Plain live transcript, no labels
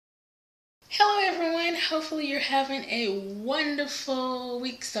everyone. Hopefully you're having a wonderful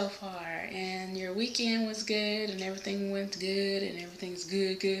week so far and your weekend was good and everything went good and everything's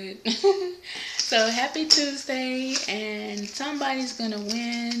good. So happy Tuesday, and somebody's gonna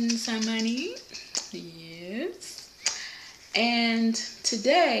win some money. Yes. And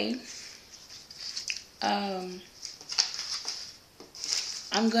today I'm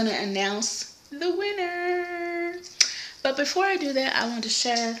gonna announce the winner. But before I do that, I want to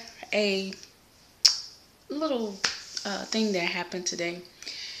share a little thing that happened today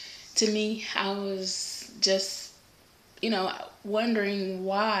to me. I was just, wondering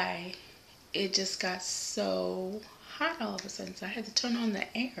why it just got so hot all of a sudden. So I had to turn on the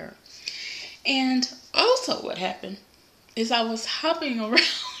air. And also, what happened is I was hopping around.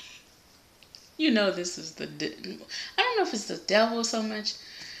 This is I don't know if it's the devil so much.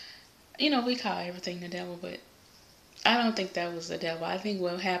 We call everything the devil, but I don't think that was the devil. I think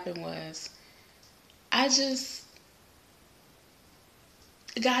what happened was I just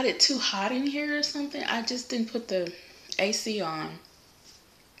got it too hot in here or something. I just didn't put the AC on.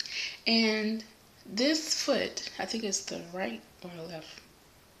 And this foot, I think it's the right or left.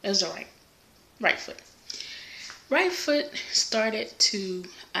 It was the right foot. Right foot started to,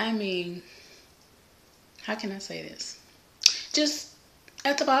 how can I say this? Just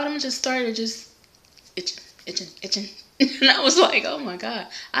at the bottom, just started just itching. And I was like, oh my God,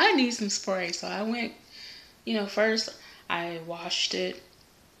 I need some spray. So I went, first I washed it.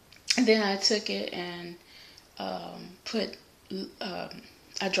 And then I took it and I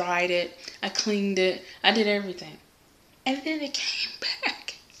dried it, I cleaned it, I did everything. And then it came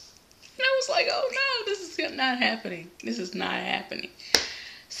back. And I was like, oh no, this is not happening. This is not happening.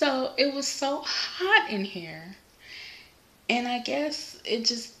 So it was so hot in here. And I guess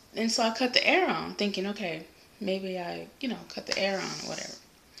and so I cut the air on, thinking, okay, maybe I, cut the air on or whatever.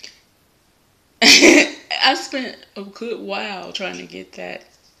 I spent a good while trying to get that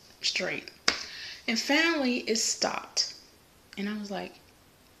straight. And finally it stopped. And I was like,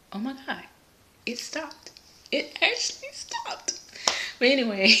 oh my God, it stopped. It actually stopped. But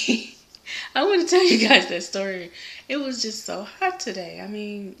anyway, I want to tell you guys that story. It was just so hot today.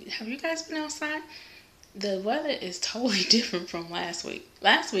 Have you guys been outside? The weather is totally different from last week.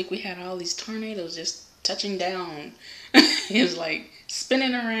 Last week we had all these tornadoes just touching down. It was like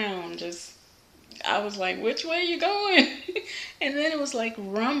spinning around, I was like, which way are you going? And then it was like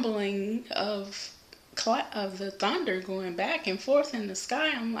rumbling of the thunder going back and forth in the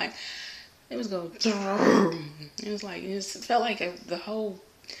sky. I'm like, it was going. It was like, it felt like the whole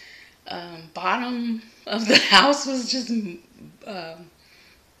bottom of the house was just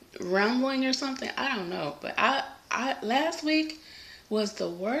rumbling or something. I don't know. But I last week was the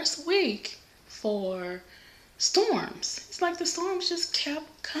worst week for storms. It's like the storms just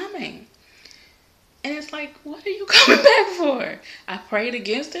kept coming. And it's like, what are you coming back for? I prayed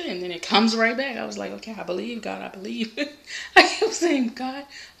against it, and then it comes right back. I was like, okay, I believe, God, I believe. I kept saying, God,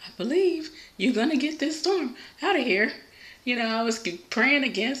 I believe you're going to get this storm out of here. I was praying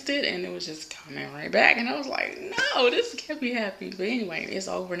against it, and it was just coming right back. And I was like, no, this can't be happening. But anyway, it's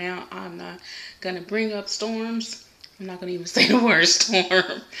over now. I'm not going to bring up storms. I'm not going to even say the word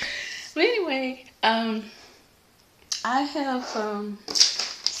storm. But anyway, I have some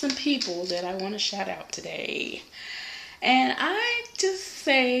people that I want to shout out today. And I just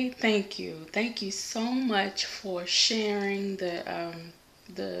say thank you. Thank you so much for sharing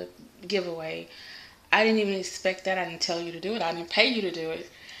the giveaway. I didn't even expect that. I didn't tell you to do it. I didn't pay you to do it.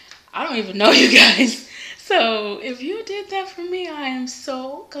 I don't even know you guys. So if you did that for me, I am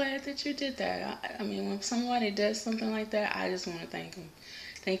so glad that you did that. When somebody does something like that, I just want to thank them.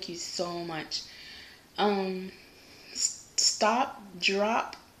 Thank you so much. Stop,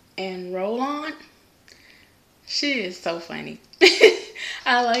 Drop, and Roll On. She is so funny.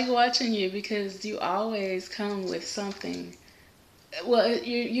 I like watching you because you always come with something. Well,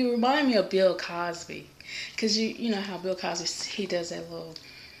 you remind me of Bill Cosby, because you know how Bill Cosby, he does that little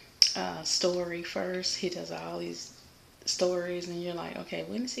story first. He does all these stories, and you're like, okay,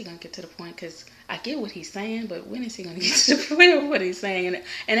 when is he gonna get to the point? Because I get what he's saying, but when is he gonna get to the point of what he's saying?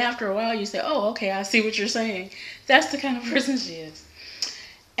 And after a while, you say, oh, okay, I see what you're saying. That's the kind of person she is.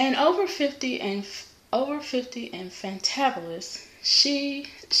 And over 50 and Fantabulous, she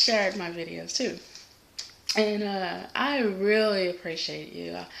shared my videos too. And I really appreciate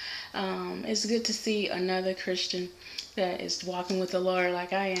you. It's good to see another Christian that is walking with the Lord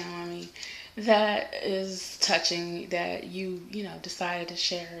like I am. That is touching that you decided to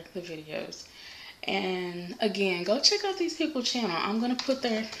share the videos. And again, go check out these people's channel. I'm going to put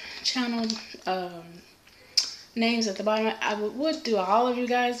their channel names at the bottom. I would do all of you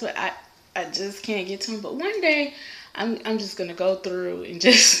guys, but I just can't get to them. But one day, I'm just gonna go through and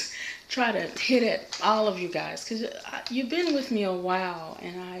just try to hit at all of you guys, because you've been with me a while,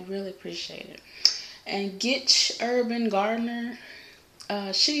 and I really appreciate it. And Gitch Urban Gardener,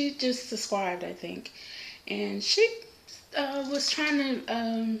 she just subscribed, I think, and she was trying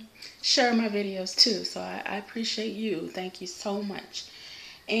to share my videos too. So I appreciate you. Thank you so much.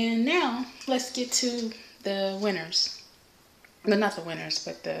 And now let's get to the winners. No, not the winners,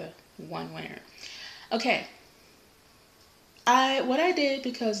 but the one winner. Okay. What I did,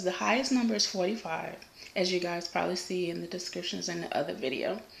 because the highest number is 45, as you guys probably see in the descriptions in the other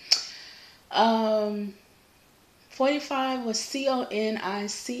video. 45 was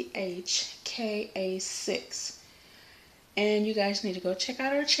CONICHKA6. And you guys need to go check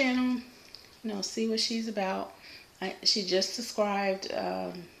out her channel, see what she's about. She just subscribed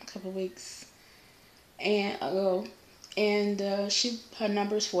a couple weeks ago, and her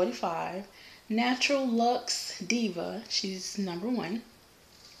number is 45. Natural Lux Diva, she's number 1.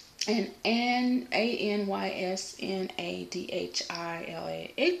 And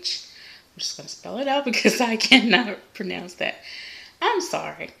ANYSNADHILAH. I'm just going to spell it out because I cannot pronounce that. I'm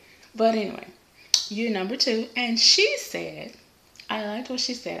sorry. But anyway, you're number 2. And she said, I liked what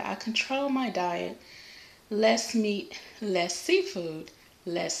she said. I control my diet. Less meat, less seafood,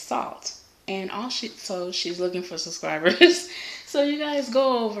 less salt. And so she's looking for subscribers. So you guys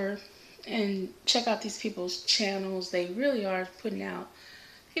go over and check out these people's channels. They really are putting out,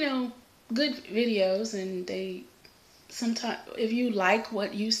 good videos, and sometimes, if you like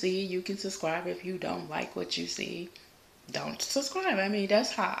what you see, you can subscribe. If you don't like what you see, don't subscribe. I mean,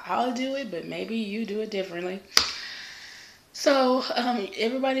 that's how I'll do it, but maybe you do it differently. So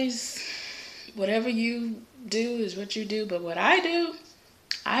whatever you do is what you do. But what I do,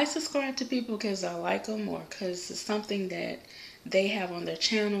 I subscribe to people because I like them, or because it's something that they have on their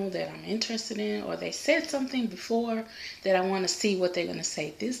channel that I'm interested in, or they said something before that I want to see what they're going to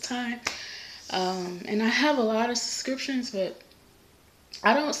say this time. And I have a lot of subscriptions, but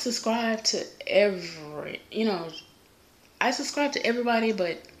I don't subscribe to I subscribe to everybody,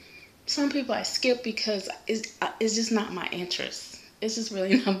 but some people I skip because it's just not my interest. It's just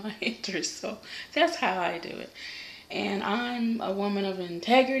really not my interest. So that's how I do it. And I'm a woman of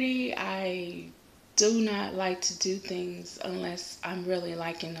integrity. I do not like to do things unless I'm really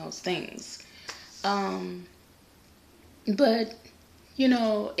liking those things. But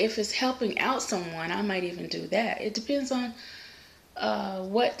if it's helping out someone, I might even do that. It depends on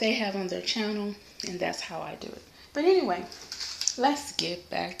what they have on their channel, and that's how I do it. But anyway, let's get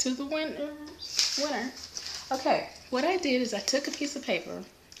back to the winner. Okay, what I did is I took a piece of paper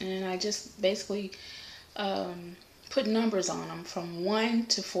and I just basically put numbers on them from 1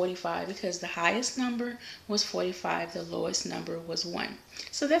 to 45, because the highest number was 45, the lowest number was 1.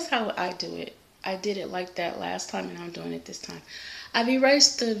 So that's how I do it. I did it like that last time, and I'm doing it this time. I've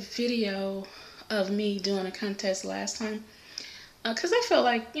erased the video of me doing a contest last time, because I felt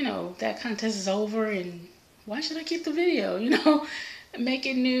like, that contest is over, and why should I keep the video? Make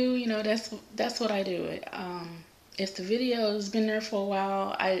it new. That's what I do. If the video has been there for a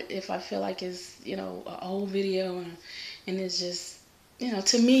while, if I feel like it's an old video and it's just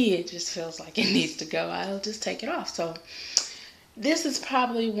to me it just feels like it needs to go, I'll just take it off. So this is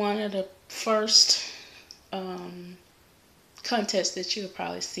probably one of the first contests that you'll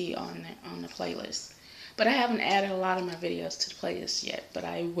probably see on the playlist. But I haven't added a lot of my videos to the playlist yet, but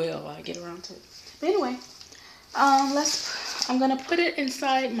I will. I'll get around to it. But anyway, I'm gonna put it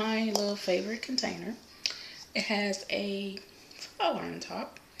inside my little favorite container. It has a flower on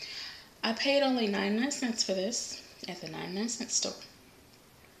top. I paid only 99 cents for this at the 99-cent store.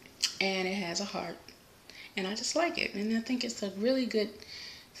 And it has a heart. And I just like it. And I think it's a really good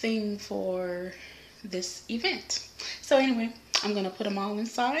thing for this event. So anyway, I'm going to put them all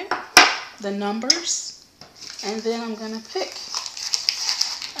inside, the numbers, and then I'm going to pick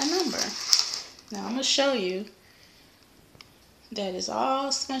a number. Now I'm going to show you that it's all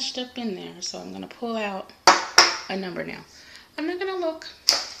smushed up in there. So I'm going to pull out a number now. I'm not going to look.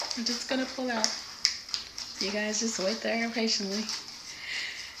 I'm just going to pull out. You guys just wait there patiently.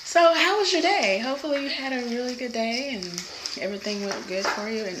 So how was your day? Hopefully you had a really good day and everything went good for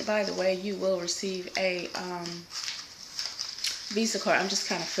you. And by the way, you will receive a Visa card. I'm just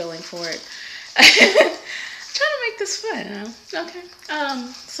kind of feeling for it. Trying to make this fun, Okay.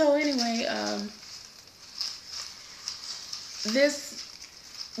 So anyway, this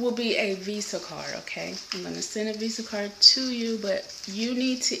will be a Visa card, okay? I'm going to send a Visa card to you, but you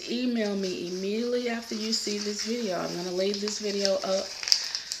need to email me immediately after you see this video. I'm going to leave this video up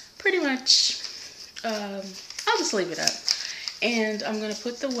pretty much. I'll just leave it up. And I'm going to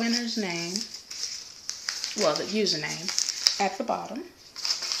put the winner's name, well, the username, at the bottom.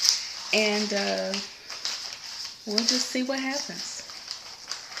 And we'll just see what happens.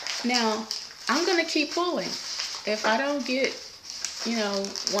 Now, I'm going to keep pulling. If I don't get,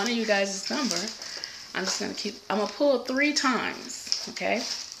 one of you guys' number, I'm just going to I'm going to pull 3 times, okay?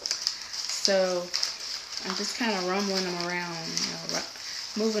 So I'm just kind of rumbling them around,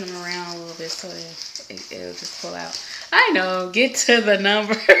 moving them around a little bit so it'll just pull out. I know, get to the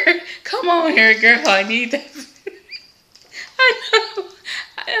number. Come on here, girl, I need that.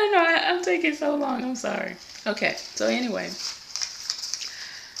 I know, I'm taking so long, I'm sorry. Okay, so anyway,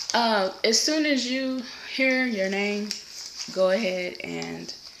 as soon as you hear your name, go ahead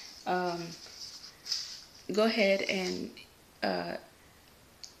and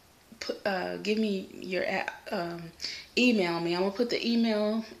give me your email me. I'm gonna put the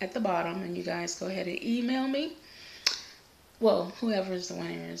email at the bottom, and you guys go ahead and email me. Well, whoever's the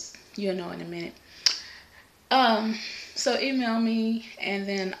winner is, you'll know in a minute. So email me, and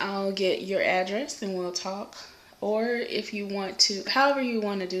then I'll get your address, and we'll talk. Or if you want to, however you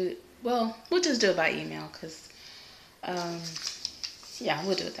want to do it, well, we'll just do it by email, because yeah,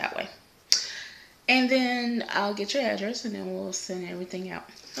 we'll do it that way. And then I'll get your address, and then we'll send everything out.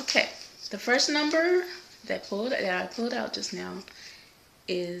 Okay, the first number that I pulled out just now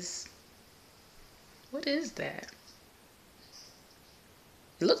is, what is that?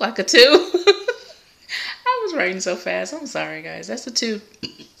 It looked like a 2. I was writing so fast. I'm sorry, guys. That's a 2.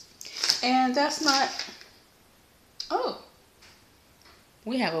 And that's not, oh,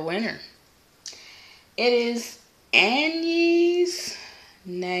 we have a winner. It is Annie's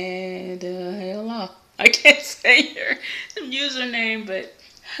Nadella. I can't say your username, but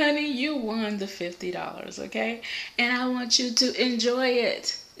honey, you won the $50, okay? And I want you to enjoy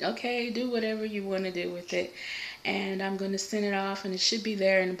it, okay? Do whatever you want to do with it. And I'm going to send it off, and it should be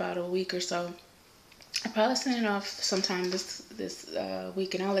there in about a week or so. I'll probably send it off sometime this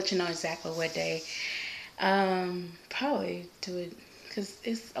week, and I'll let you know exactly what day. Probably do it, because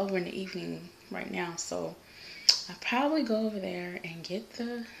it's over in the evening right now, so I'll probably go over there and get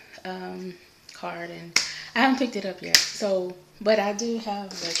the card, and I haven't picked it up yet, so, but I do have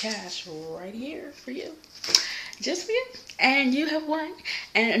the cash right here for you, just for you, and you have won.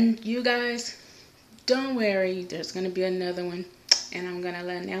 And you guys, don't worry, there's going to be another one, and I'm going to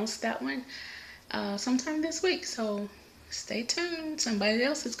announce that one sometime this week, so stay tuned. Somebody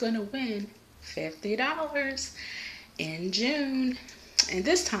else is going to win $50 in June, and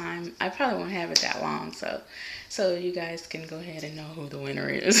this time I probably won't have it that long, so you guys can go ahead and know who the winner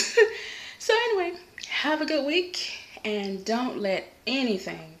is. So anyway, have a good week, and don't let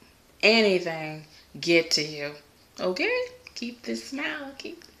anything get to you, okay? Keep this smile,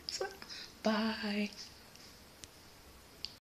 Bye.